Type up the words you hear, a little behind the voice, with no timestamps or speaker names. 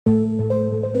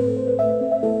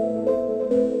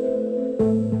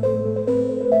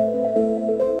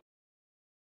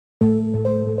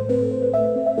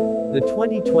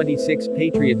2026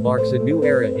 Patriot marks a new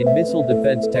era in missile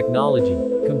defense technology,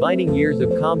 combining years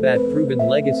of combat-proven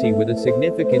legacy with a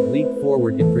significant leap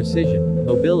forward in precision,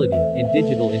 mobility, and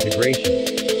digital integration.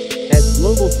 As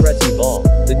global threats evolve,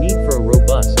 the need for a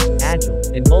robust, agile,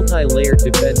 and multi-layered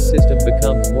defense system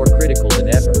becomes more critical than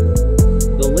ever.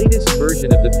 The latest version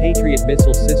of the Patriot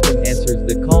Missile System answers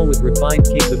the call with refined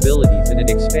capabilities and an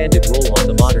expanded role on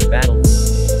the modern battlefield.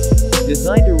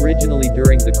 Designed originally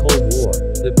during the Cold War,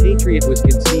 the Patriot was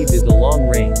conceived as a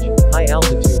long-range,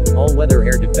 high-altitude, all-weather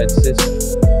air defense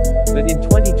system. But in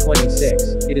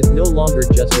 2026, it is no longer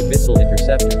just a missile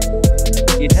interceptor.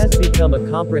 It has become a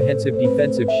comprehensive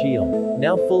defensive shield,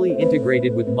 now fully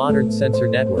integrated with modern sensor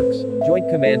networks, joint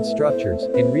command structures,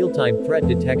 and real-time threat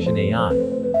detection AI.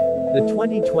 The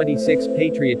 2026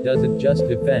 Patriot doesn't just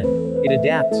defend, it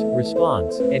adapts,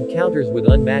 responds, and counters with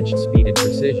unmatched speed and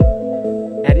precision.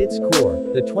 At its core,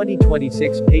 the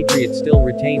 2026 Patriot still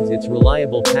retains its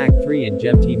reliable PAC-3 and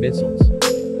GEM-T missiles.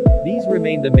 These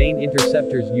remain the main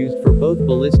interceptors used for both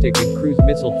ballistic and cruise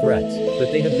missile threats,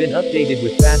 but they have been updated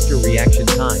with faster reaction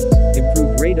times,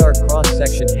 improved radar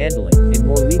cross-section handling, and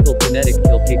more lethal kinetic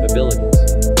kill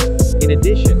capabilities. In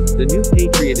addition, the new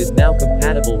Patriot is now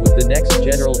compatible with the next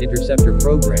General Interceptor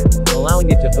program,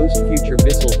 allowing it to host future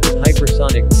missiles with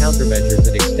hypersonic countermeasures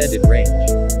and extended range.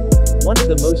 One of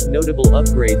the most notable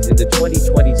upgrades in the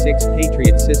 2026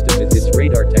 Patriot system is its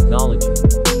radar technology.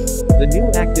 The new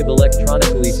active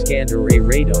electronically scanned array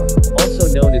radar, also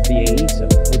known as the AESA,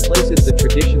 replaces the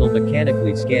traditional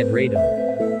mechanically scanned radar.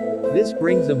 This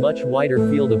brings a much wider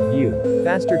field of view,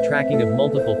 faster tracking of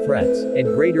multiple threats, and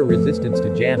greater resistance to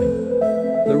jamming.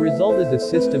 The result is a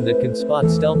system that can spot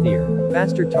stealthier,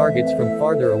 faster targets from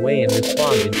farther away and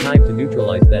respond in time to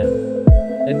neutralize them.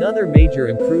 Another major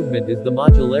improvement is the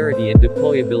modularity and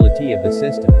deployability of the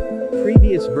system.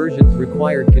 Previous versions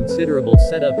required considerable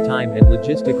setup time and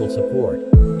logistical support.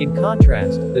 In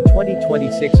contrast, the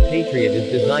 2026 Patriot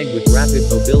is designed with rapid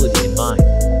mobility in mind.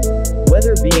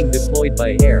 Whether being deployed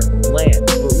by air, land,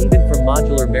 or even from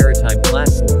modular maritime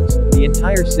platforms, the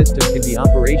entire system can be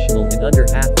operational in under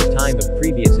half the time of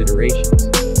previous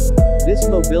iterations. This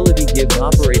mobility gives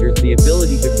operators the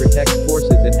ability to protect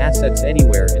forces and assets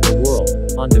anywhere in the world,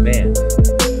 on demand.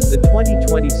 The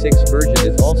 2026 version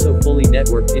is also fully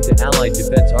networked into allied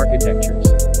defense architectures.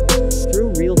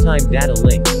 Through real-time data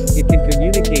links, it can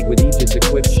communicate with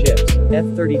Aegis-equipped ships,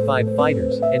 F-35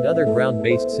 fighters, and other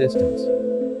ground-based systems.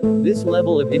 This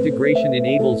level of integration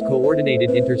enables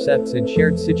coordinated intercepts and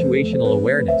shared situational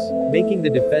awareness, making the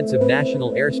defense of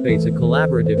national airspace a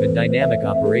collaborative and dynamic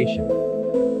operation.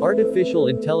 Artificial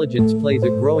intelligence plays a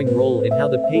growing role in how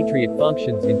the Patriot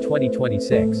functions in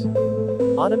 2026.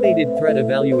 Automated threat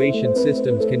evaluation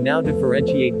systems can now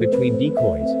differentiate between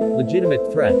decoys,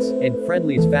 legitimate threats, and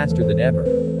friendlies faster than ever.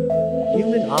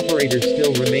 Human operators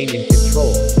still remain in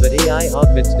control, but AI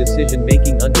augments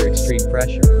decision-making under extreme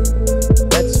pressure.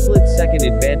 That split-second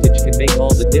advantage can make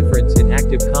all the difference in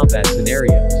active combat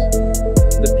scenarios.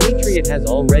 The Patriot has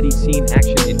already seen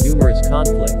action in numerous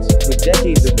conflicts, with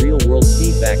decades of real-world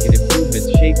feedback and improvements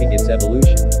shaping its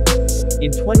evolution.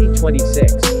 In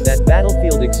 2026, that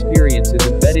battlefield experience is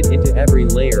embedded into every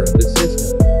layer of the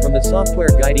system, from the software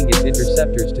guiding its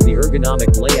interceptors to the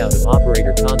ergonomic layout of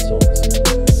operator consoles.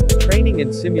 Training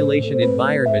and simulation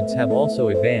environments have also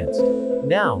advanced.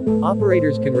 Now,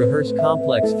 operators can rehearse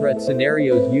complex threat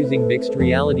scenarios using mixed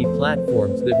reality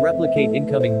platforms that replicate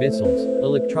incoming missiles,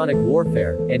 electronic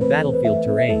warfare, and battlefield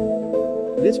terrain.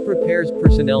 This prepares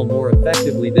personnel more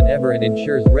effectively than ever and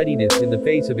ensures readiness in the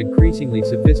face of increasingly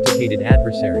sophisticated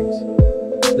adversaries.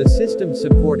 The system's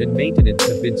support and maintenance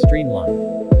have been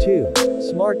streamlined. 2.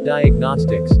 Smart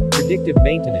diagnostics, predictive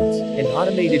maintenance, and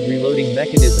automated reloading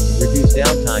mechanisms reduce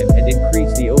downtime and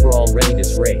increase the overall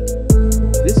readiness rate.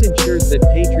 This ensures that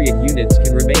Patriot units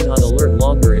can remain on alert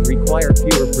longer and require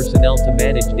fewer personnel to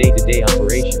manage day-to-day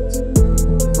operations.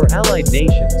 For allied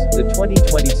nations, the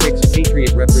 2026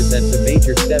 Patriot represents a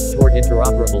major step toward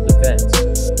interoperable defense.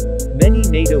 Many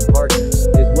NATO partners,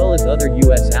 as well as other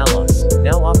U.S. allies,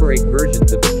 now operate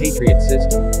versions of the Patriot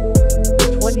system.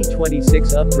 The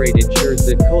 2026 upgrade ensures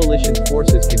that coalition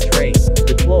forces can train,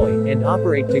 deploy, and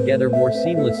operate together more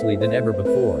seamlessly than ever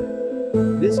before.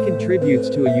 This contributes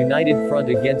to a united front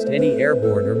against any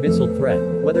airborne or missile threat,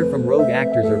 whether from rogue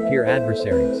actors or peer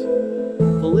adversaries.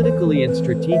 Politically and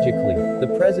strategically,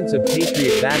 the presence of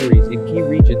Patriot batteries in key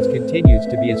regions continues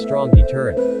to be a strong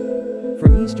deterrent.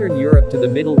 From Eastern Europe to the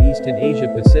Middle East and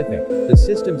Asia-Pacific, the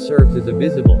system serves as a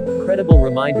visible, credible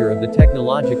reminder of the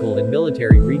technological and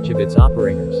military reach of its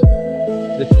operators.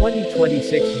 The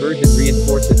 2026 version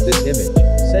reinforces this image,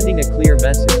 sending a clear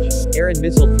message: air and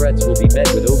missile threats will be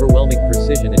met with overwhelming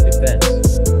precision and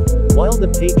defense. While the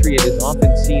Patriot is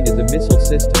often seen as a missile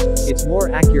system, it's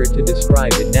more accurate to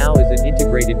describe it now as an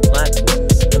integrated platform,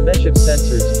 a mesh of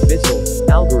sensors, missiles,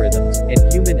 algorithms, and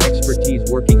human expertise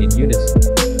working in unison.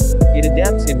 It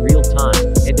adapts in real time,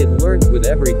 and it learns with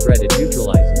every threat it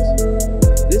neutralizes.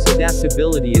 This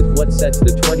adaptability is what sets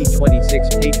the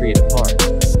 2026 Patriot apart.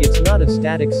 It's not a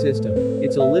static system,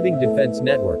 it's a living defense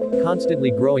network,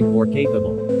 constantly growing more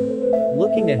capable.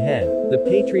 Looking ahead, the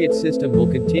Patriot system will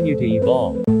continue to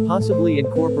evolve, possibly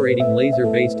incorporating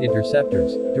laser-based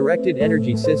interceptors, directed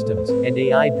energy systems, and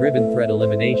AI-driven threat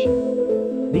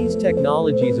elimination. These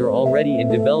technologies are already in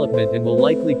development and will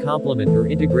likely complement or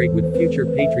integrate with future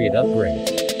Patriot upgrades.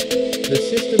 The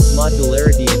system's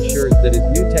modularity ensures that as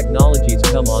new technologies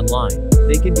come online,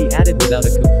 they can be added without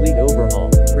a complete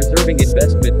overhaul, preserving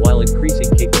investment while increasing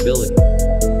capability.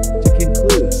 To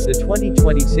conclude, the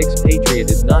 2026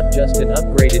 Patriot is not just an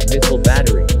upgraded missile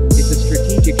battery, it's a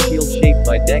strategic shield shaped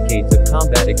by decades of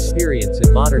combat experience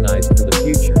and modernized for the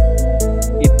future.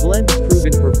 It blends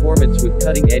proven performance with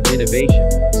cutting-edge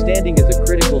innovation, standing as a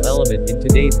critical element in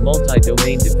today's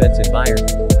multi-domain defense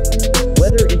environment.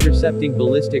 Whether intercepting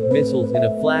ballistic missiles in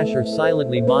a flash or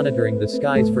silently monitoring the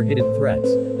skies for hidden threats,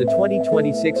 the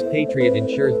 2026 Patriot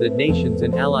ensures that nations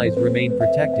and allies remain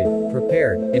protected,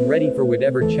 prepared, and ready for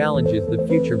whatever challenges the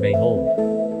future may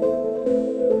hold.